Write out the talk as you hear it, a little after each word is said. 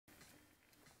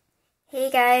Hey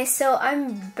guys, so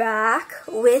I'm back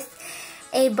with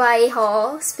a Buyee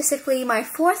haul, specifically my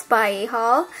fourth Buyee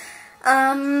haul.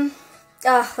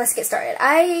 Let's get started.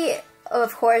 I,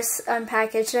 of course,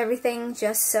 unpackaged everything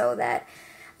just so that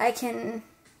I can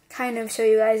kind of show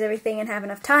you guys everything and have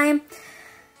enough time.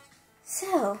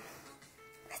 So,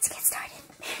 let's get started.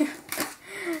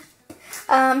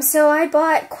 So I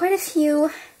bought quite a few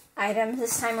items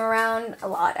this time around, a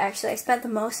lot actually. I spent the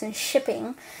most in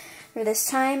shipping for this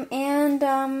time, and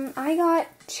I got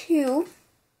two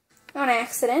on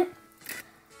accident.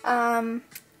 I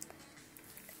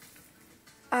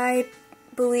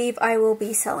believe I will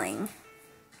be selling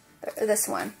this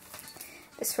one,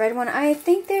 this red one. I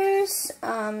think there's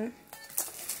wait,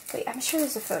 I'm sure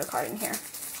there's a photocard in here.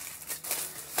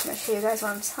 I'm gonna show you guys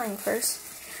what I'm selling first.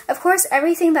 Of course,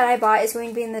 everything that I bought is going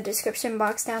to be in the description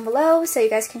box down below, so you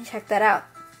guys can check that out.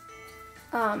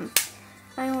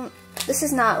 This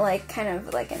is not like kind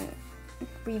of like a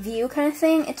review kind of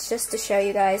thing. It's just to show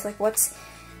you guys like what's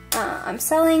I'm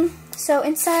selling. So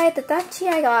inside the ddakji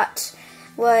I got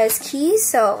was keys.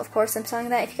 So of course I'm selling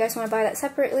that. If you guys want to buy that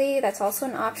separately, that's also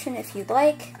an option if you'd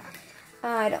like.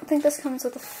 I don't think this comes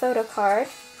with a photo card.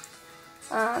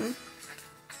 I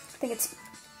think it's,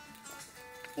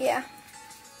 yeah.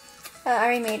 I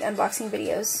already made unboxing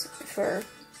videos for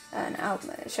an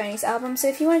album, SHINee's album. So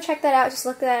if you want to check that out, just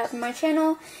look that up on my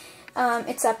channel.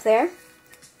 It's up there.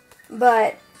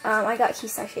 But I got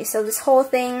keys actually. So this whole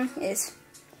thing is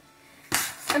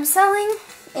I'm selling,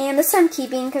 and this I'm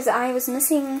keeping because I was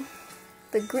missing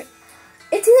the green.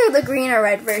 It's either the green or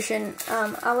red version.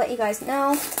 I'll let you guys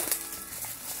know.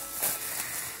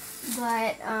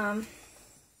 But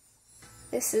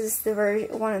this is the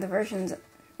one of the versions,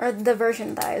 or the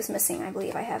version that I was missing. I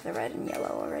believe I have the red and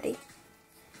yellow already.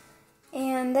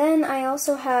 And then I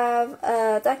also have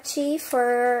a ddakji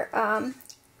for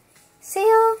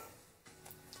sale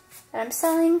that I'm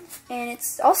selling, and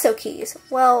it's also keys.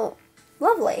 Well,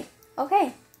 lovely.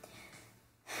 Okay.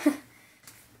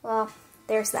 Well,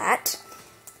 there's that.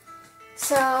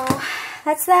 So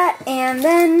that's that, and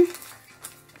then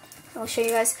I'll show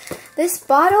you guys this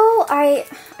bottle. I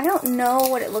don't know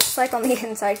what it looks like on the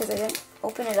inside because I didn't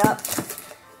open it up.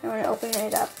 I want to open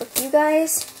it up with you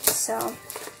guys, so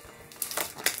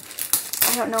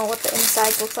I don't know what the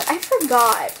inside looks like. I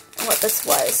forgot what this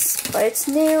was, but it's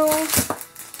new.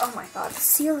 Oh my god, the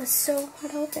seal is so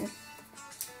hard to open.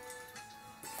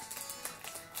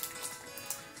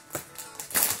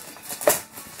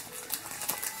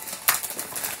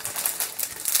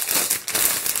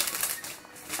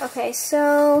 Okay,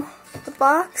 so the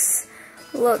box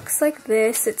looks like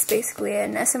this. It's basically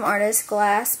an SM Artist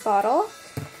glass bottle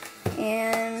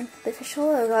and the official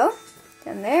logo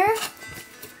down there.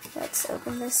 Let's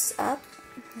open this up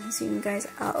and zoom you guys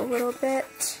out a little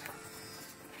bit.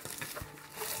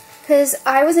 Because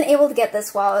I wasn't able to get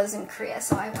this while I was in Korea,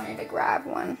 so I wanted to grab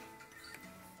one.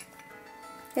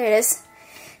 There it is.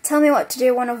 Tell me what to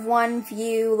do. 1 of 1,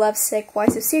 View, Lovesick, Why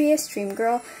So Serious, Dream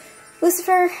Girl,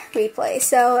 Lucifer, Replay.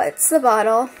 So it's the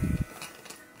bottle.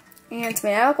 And it's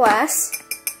made out of glass.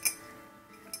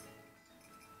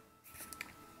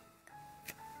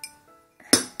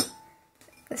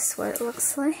 This is what it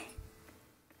looks like.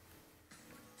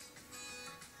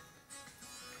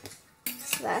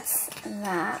 So that's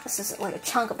that. This is like a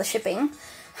chunk of the shipping.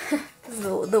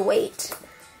 the weight.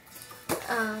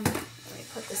 Let me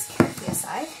put this carefully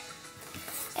aside.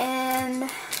 And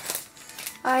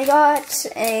I got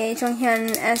a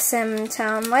Jonghyun SM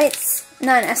Town lights.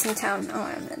 Not an SM Town. Oh,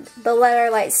 the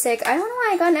letter light stick. I don't know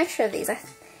why I got an extra of these. I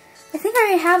think I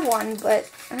already have one,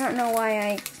 but I don't know why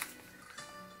I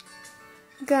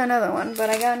got another one, but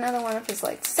I got another one of his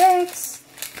light sticks.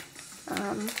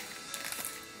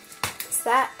 It's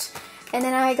that. And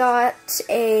then I got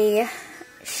a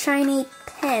SHINee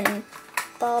pen,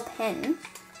 ball pen.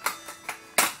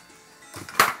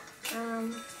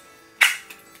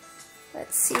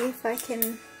 Let's see if I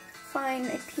can find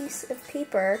a piece of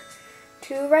paper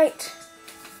to write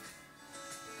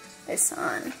this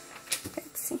on.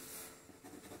 Let's see.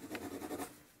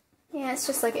 Yeah, it's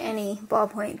just like any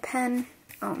ballpoint pen.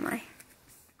 Oh my.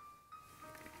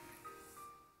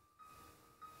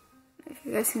 If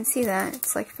you guys can see that,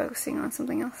 it's like focusing on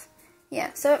something else.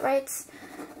 Yeah, so it writes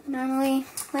normally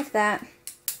like that.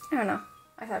 I don't know.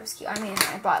 I thought it was cute. I mean,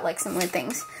 I bought like some weird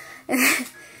things in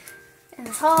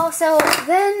this haul. So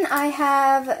then I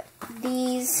have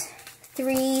these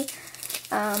 3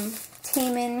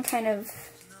 Taemin kind of,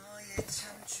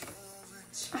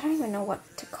 I don't even know what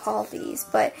to call these,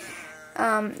 but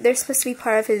they're supposed to be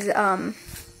part of his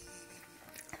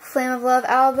Flame of Love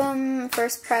album,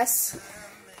 first press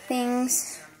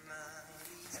things.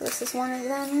 So So this is one of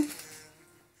them.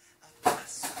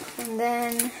 And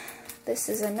then this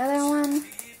is another one.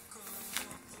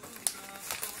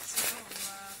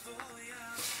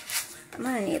 I'm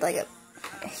gonna need like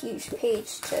a huge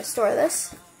page to store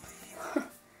this.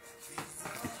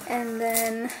 And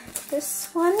then this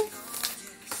one.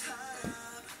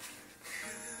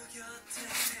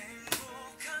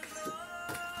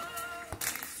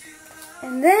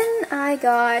 And then I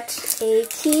got a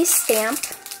key stamp.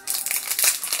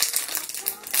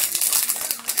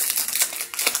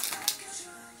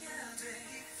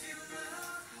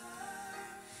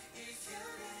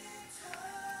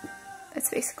 That's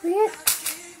basically it.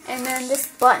 And then this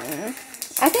button.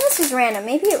 I think this was random.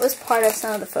 Maybe it was part of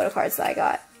some of the photo cards that I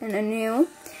got in Onew.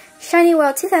 SHINee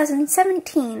Well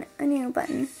 2017. Onew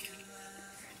button.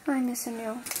 Oh, I miss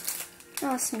Onew.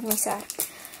 Oh, this makes me sad.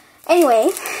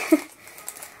 Anyway.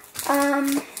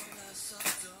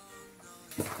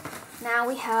 Now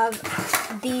we have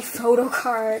the photo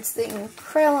cards. The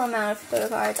incredible amount of photo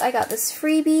cards. I got this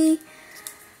freebie.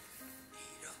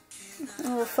 A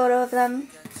little photo of them.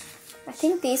 I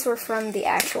think these were from the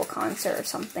actual concert or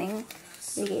something.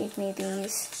 They gave me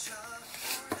these.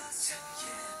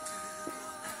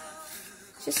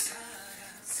 Just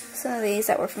some of these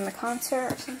that were from the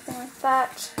concert or something like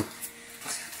that.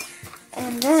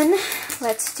 And then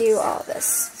let's do all of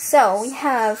this. So we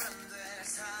have,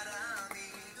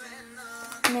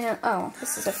 oh,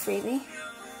 this is a freebie.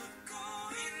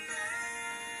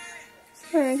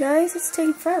 Sorry guys, it's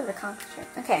taking forever to concentrate.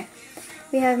 Okay,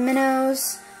 we have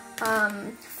Minho's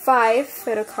 5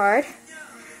 photo card.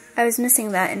 I was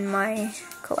missing that in my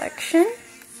collection.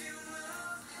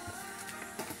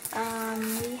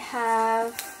 We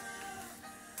have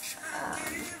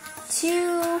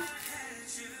 2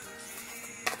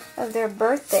 of their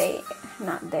birthday,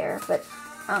 not there, but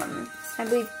I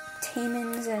believe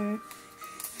Taemin's and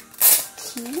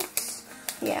Key's.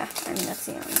 Yeah, I mean that's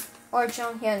the only. Or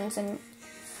Jonghyun's and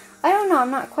I don't know. I'm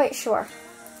not quite sure.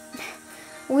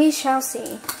 We shall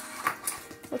see.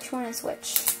 Which one is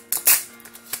which?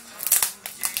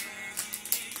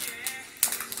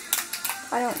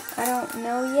 I don't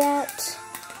know yet.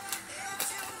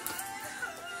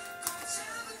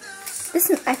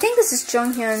 I think this is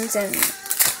Jonghyun's and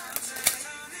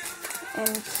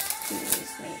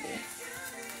Key's maybe.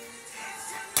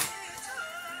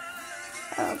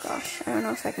 Oh gosh, I don't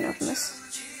know if I can open this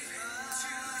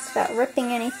without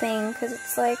ripping anything, because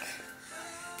it's like,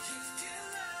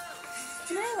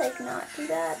 can I like not do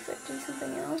that but do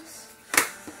something else?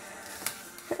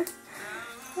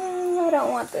 I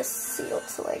don't want this seal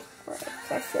to like break.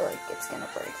 I feel like it's gonna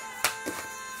break.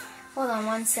 Hold on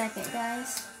one second,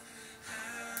 guys.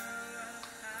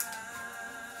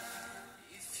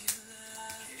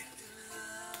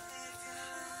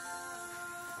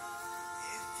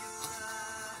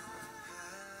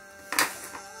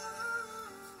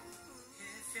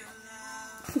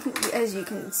 As you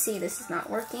can see, this is not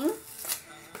working.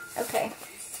 Okay.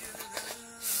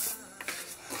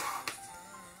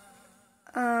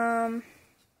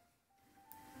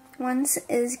 One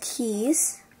is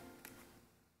Keys.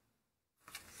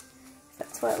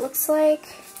 That's what it looks like.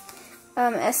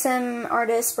 SM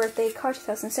Artist Birthday Card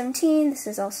 2017. This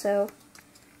is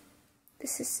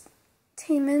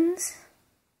Taemin's.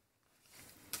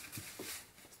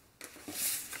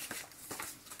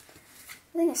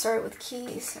 I think I started with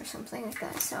Keys or something like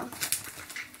that, so.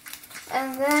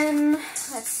 And then,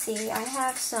 let's see, I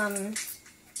have some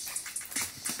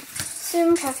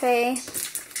Zoom Cafe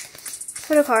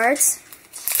photo cards.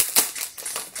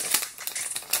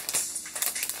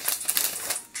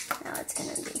 Now it's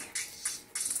gonna be,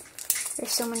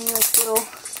 there's so many like little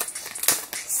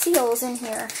seals in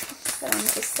here that I'm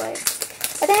just like,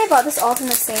 I think I bought this all from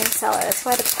the same seller, that's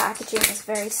why the packaging is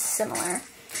very similar.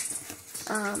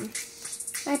 I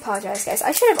apologize, guys.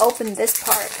 I should have opened this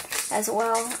part as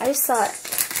well. I just thought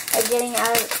getting it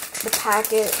out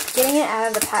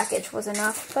of the package was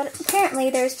enough, but apparently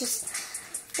there's just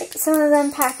like, some of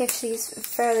them package these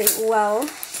fairly well.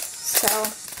 So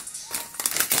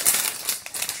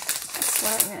that's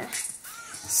what I'm gonna.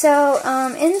 So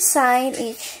inside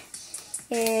each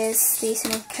is the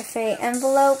SHINee Cafe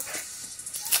envelope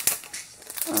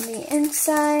on the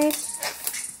inside.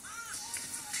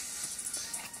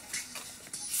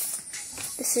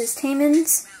 This is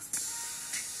Taemin's.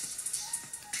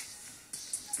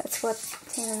 That's what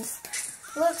Taemin's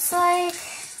looks like.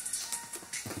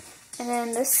 And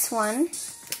then this one,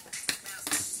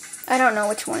 I don't know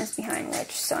which one is behind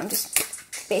which, so I'm just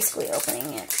basically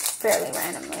opening it fairly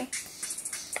randomly.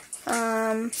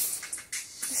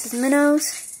 This is Minho's.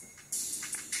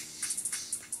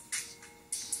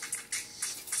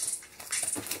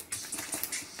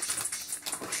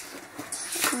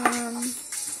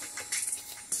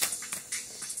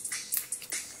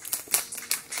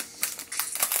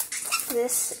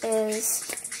 this is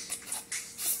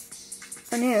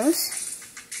Onew's.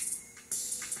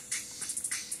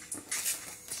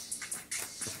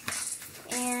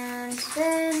 And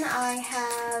then I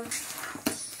have,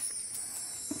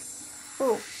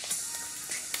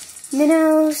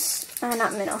 Minho's,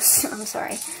 not Minho's, I'm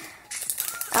sorry,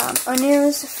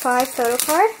 Onew's 5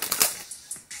 photocard.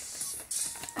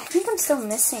 I think I'm still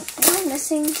missing, am I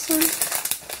missing some?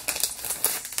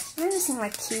 Am I missing my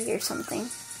key or something?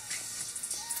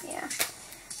 Yeah.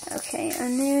 Okay,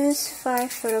 Onew's 5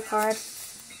 photocard.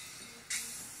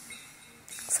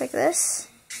 Looks like this.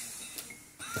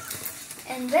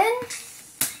 And then,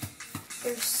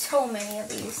 there's so many of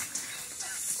these.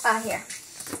 Here.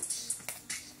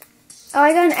 Oh,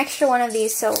 I got an extra one of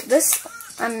these, so this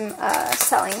I'm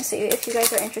selling, so if you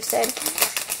guys are interested,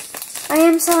 I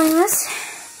am selling this.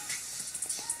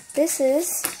 This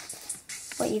is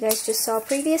what you guys just saw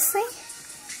previously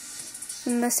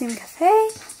in the same cafe.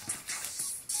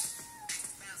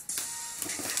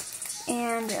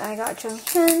 And I got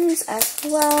Jonghyun's as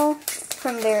well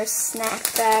from their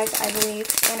snack bag, I believe,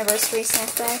 anniversary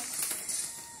snack bag.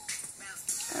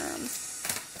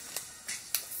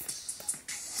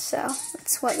 So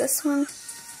that's what this one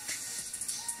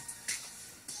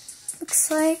looks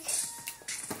like.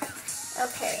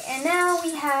 Okay, and now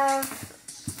we have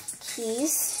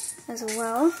keys as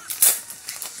well.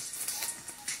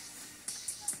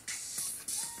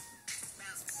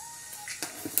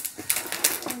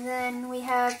 And then we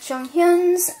have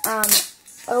Jonghyun's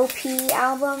OP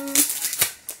album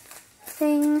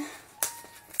thing.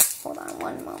 Hold on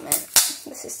one moment.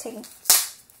 This is taking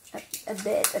a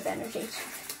bit of energy.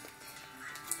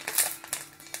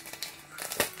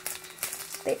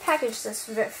 They packaged this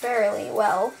fairly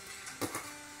well.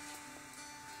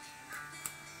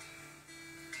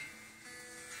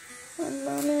 One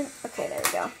moment. Okay, there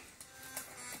we go.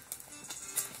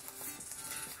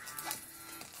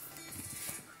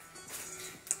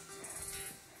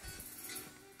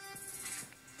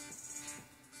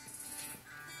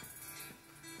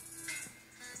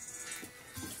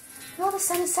 Oh, the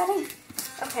sun is setting.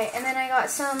 Okay, and then I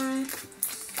got some,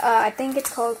 I think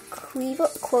it's called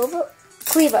Clevos.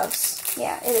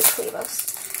 Yeah, it is Clevos.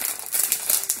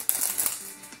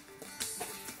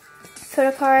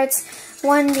 Photocards,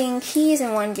 one being keys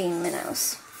and one being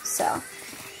minnows. So,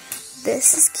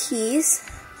 this is keys.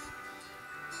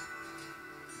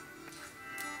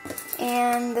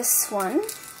 And this one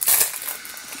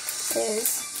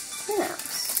is minnows.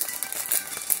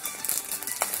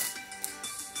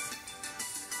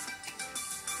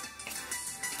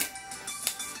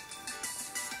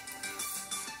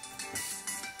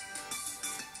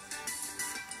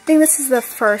 I think this is the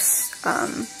first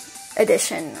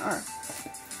edition or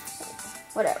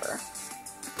whatever,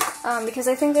 because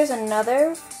I think there's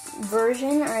another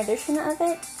version or edition of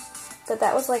it, but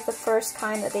that was like the first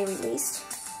kind that they released.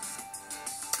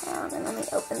 And let me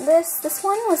open this. This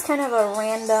one was kind of a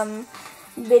random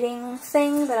bidding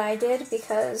thing that I did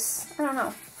because I don't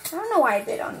know why I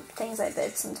bid on things I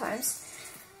bid sometimes.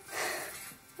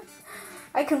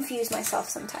 I confuse myself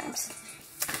sometimes.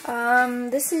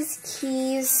 This is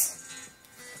Key's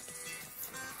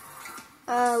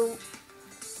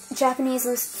Japanese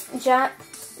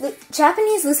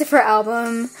Lucifer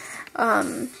album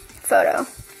photo.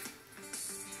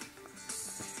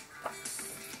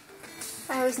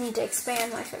 I always need to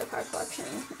expand my photocard collection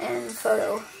and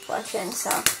photo collection, so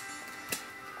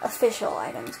official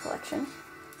items collection.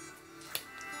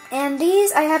 And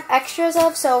these I have extras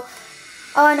of, so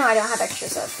oh no, I don't have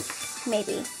extras of.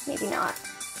 Maybe not.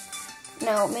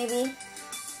 No, maybe.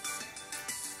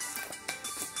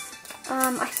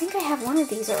 I think I have one of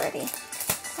these already.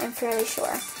 I'm fairly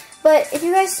sure. But if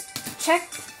you guys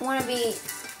want to be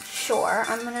sure,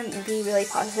 I'm gonna be really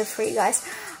positive for you guys.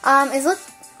 Is look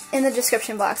in the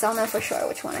description box. I'll know for sure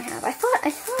which one I have. I thought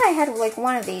I had like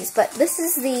one of these, but this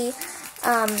is the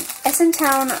SM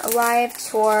Town Live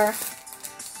Tour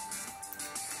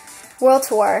World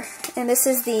Tour, and this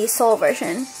is the Seoul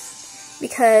version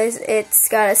because it's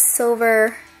got a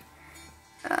silver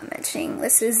etching.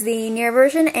 This is the near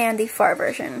version and the far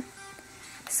version.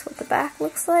 That's what the back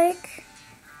looks like.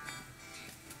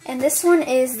 And this one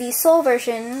is the Seoul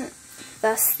version,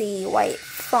 thus the white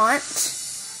font,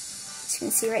 as you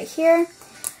can see right here.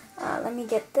 Let me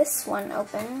get this one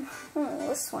open.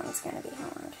 This one's gonna be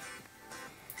hard.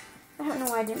 I don't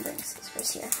know why I didn't bring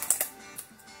scissors here.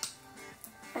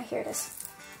 Here it is.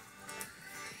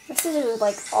 My scissors are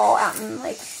like all out in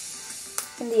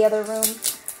the other room.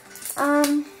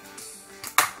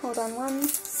 Hold on one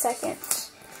second.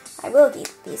 I will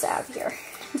get these out of here.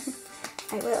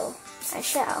 I will. I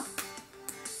shall.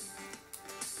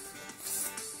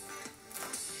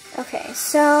 Okay,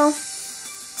 so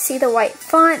see the white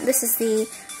font? This is the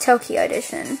Tokyo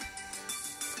edition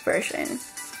version.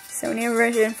 So near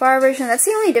version, far version, that's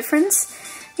the only difference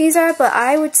these are, but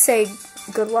I would say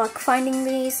good luck finding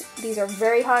these. These are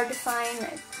very hard to find.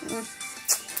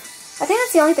 I think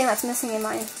that's the only thing that's missing in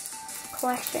my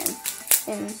collection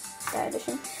in that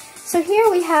edition. So here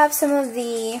we have some of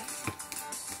the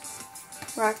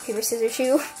rock, paper, scissors,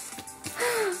 shoe.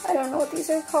 I don't know what these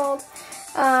are called.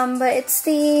 But it's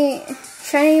the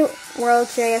SHINee World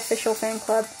J official fan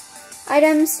club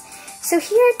items. So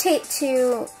here taped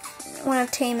to one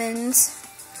of Taemin's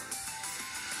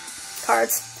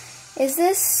cards. Is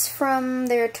this from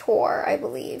their tour, I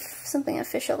believe? Something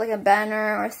official, like a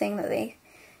banner or thing that they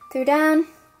threw down.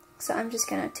 So I'm just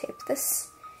gonna tape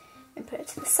this and put it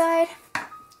to the side.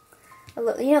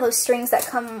 You know those strings that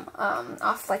come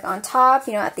off like on top,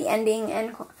 you know, at the ending,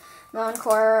 the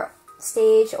encore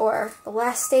stage or the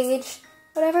last stage,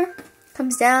 whatever.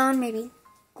 Comes down, maybe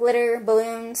glitter,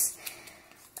 balloons.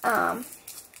 I'm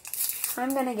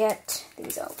gonna get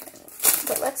these open.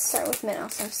 But let's start with Minho,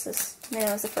 since this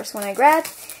Minho is the first one I grabbed.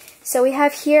 So we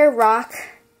have here rock,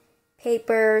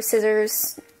 paper,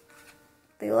 scissors.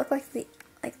 They look like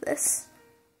this.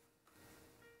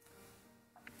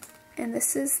 And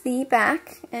this is the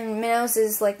back, and Minho's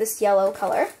is like this yellow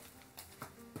color.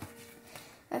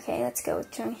 Okay, let's go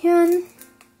with Jonghyun.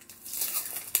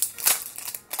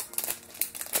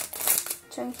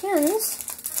 Jonghyun's.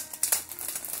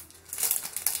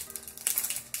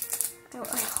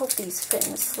 I hope these fit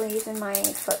in the sleeve in my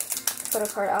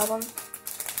photocard album.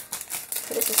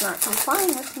 But this is not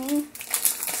complying with me.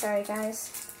 Sorry guys.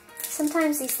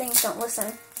 Sometimes these things don't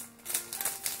listen.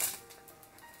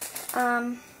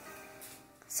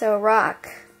 So rock,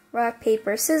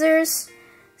 paper, scissors.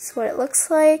 This is what it looks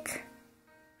like.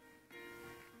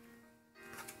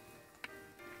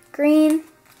 Green.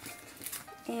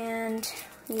 And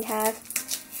we have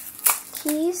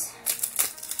keys.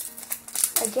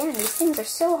 Again, these things are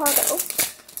so hard to open.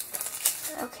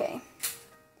 Okay.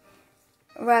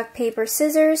 Rock, paper,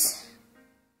 scissors.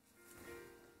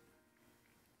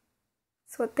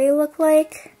 That's what they look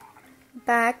like.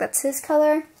 Back, that's his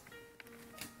color.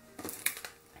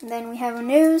 And then we have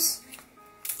Onew's.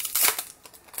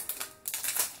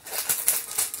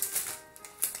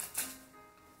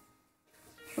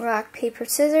 Rock, paper,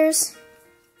 scissors.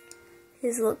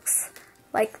 His looks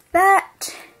like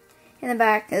that. And the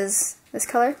back is this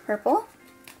color, purple.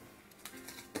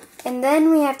 And then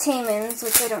we have Taemin's,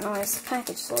 which I don't know, is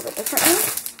packaged a little bit differently.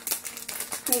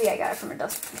 Maybe I got it from a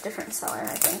different seller,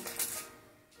 I think.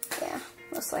 Yeah,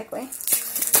 most likely.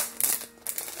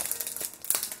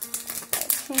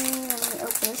 Okay, let me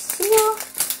open the seal.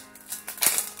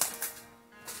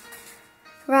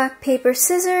 Rock, paper,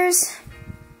 scissors.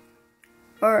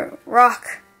 Or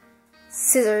rock,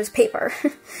 scissors, paper.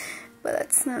 But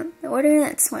that's not the order,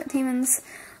 that's what Taemin's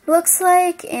looks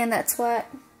like, and that's what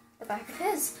the back of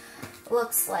his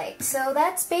looks like. So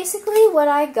that's basically what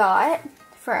I got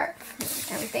for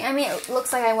everything. I mean, it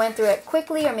looks like I went through it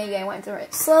quickly, or maybe I went through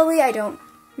it slowly, I don't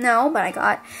know, but I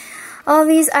got all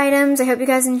these items. I hope you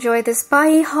guys enjoyed this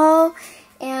Buyee haul,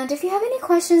 and if you have any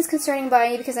questions concerning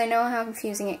Buyee, because I know how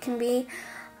confusing it can be,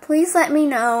 please let me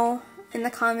know in the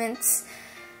comments.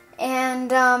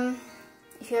 And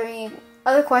if you have any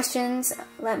other questions,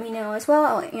 let me know as well.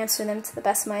 I'll answer them to the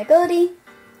best of my ability,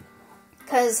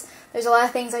 because there's a lot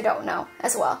of things I don't know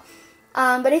as well.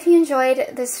 But if you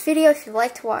enjoyed this video, if you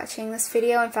liked watching this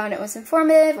video and found it was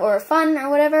informative or fun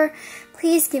or whatever,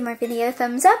 please give my video a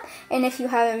thumbs up. And if you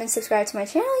haven't been subscribed to my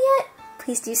channel yet,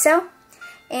 please do so.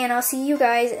 And I'll see you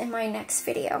guys in my next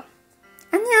video.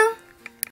 Annyeong!